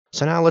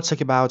So now let's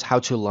talk about how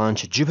to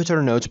launch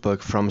Jupyter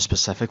Notebook from a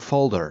specific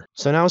folder.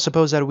 So now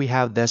suppose that we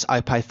have this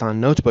IPython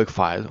notebook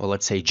file, or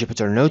let's say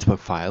Jupyter Notebook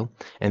file,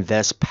 and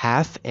this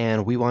path,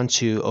 and we want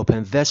to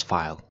open this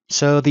file.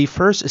 So the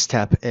first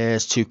step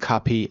is to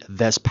copy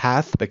this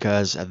path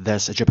because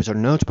this Jupyter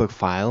Notebook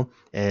file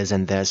is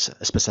in this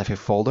specific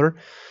folder.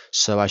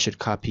 So I should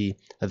copy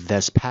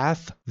this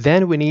path.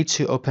 Then we need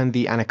to open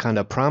the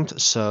Anaconda prompt.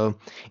 So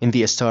in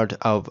the start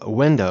of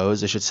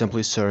Windows, you should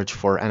simply search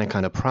for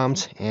Anaconda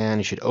prompt and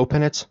you should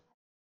open it.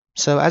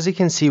 So as you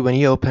can see, when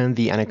you open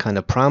the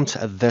Anaconda prompt,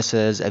 this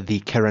is the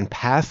current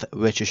path,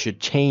 which you should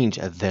change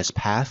this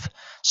path.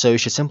 So you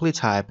should simply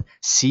type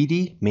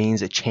cd,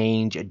 means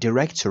change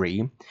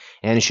directory,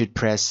 and you should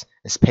press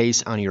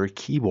space on your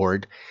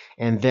keyboard,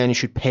 and then you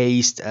should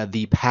paste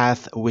the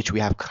path which we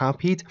have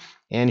copied,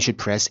 and you should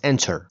press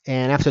enter.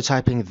 And after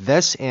typing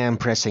this and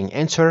pressing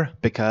enter,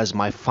 because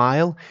my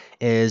file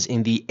is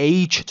in the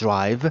H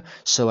drive,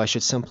 so I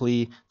should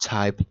simply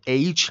type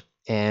H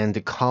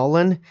and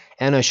colon,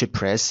 and I should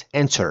press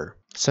enter.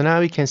 So now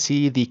you can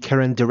see the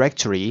current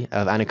directory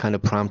of Anaconda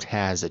prompt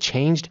has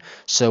changed.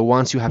 So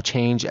once you have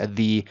changed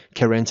the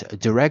current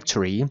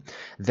directory,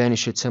 then you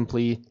should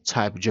simply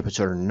type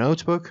Jupyter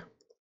Notebook,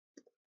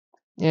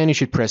 and you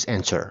should press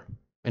enter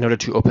in order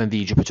to open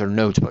the Jupyter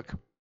Notebook.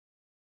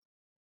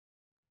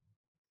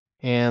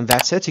 And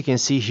that's it. You can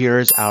see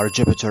here's our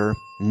Jupyter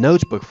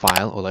Notebook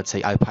file, or let's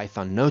say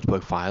IPython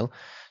notebook file.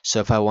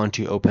 So if I want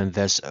to open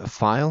this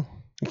file,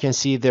 you can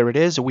see there it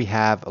is. We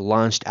have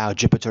launched our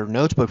Jupyter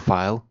Notebook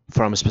file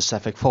from a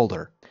specific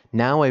folder.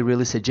 Now I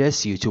really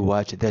suggest you to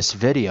watch this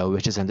video,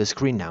 which is on the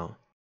screen now.